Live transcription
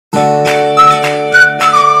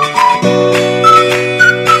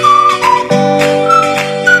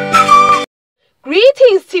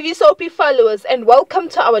Soapy followers, and welcome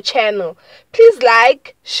to our channel. Please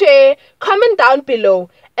like, share, comment down below,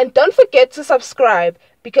 and don't forget to subscribe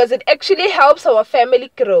because it actually helps our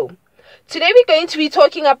family grow. Today we're going to be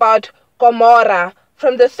talking about Gomora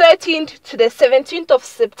from the 13th to the 17th of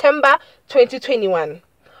September 2021.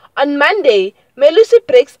 On Monday, Melusi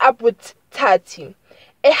breaks up with Tati.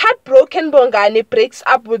 A heartbroken Bongani breaks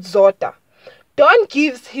up with Zota. Don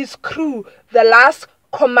gives his crew the last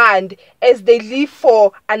command as they leave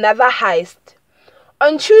for another heist.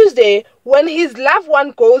 On Tuesday, when his loved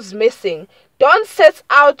one goes missing, Don sets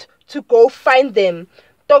out to go find them.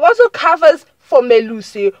 Togozo covers for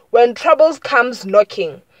Melusi when trouble comes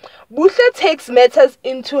knocking. Buhle takes matters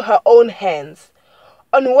into her own hands.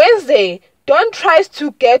 On Wednesday, Don tries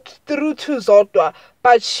to get through to Zotwa,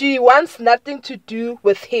 but she wants nothing to do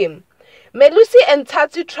with him. Melusi and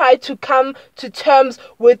Tati try to come to terms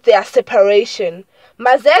with their separation.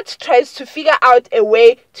 Mazette tries to figure out a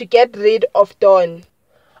way to get rid of Don.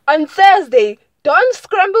 On Thursday, Don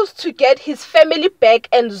scrambles to get his family back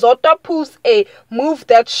and Zotwa pulls a move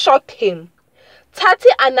that shocked him. Tati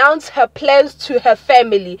announced her plans to her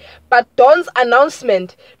family, but Don's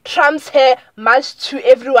announcement trumps her much to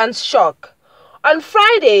everyone's shock. On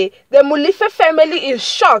Friday, the Mulife family is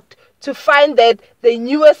shocked to find that the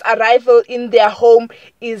newest arrival in their home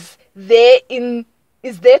is there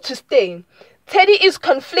to stay. Teddy is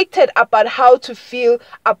conflicted about how to feel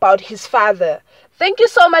about his father. Thank you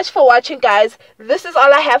so much for watching, guys. This is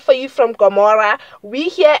all I have for you from Gomora. We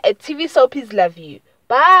here at TV Soapies love you.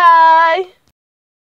 Bye.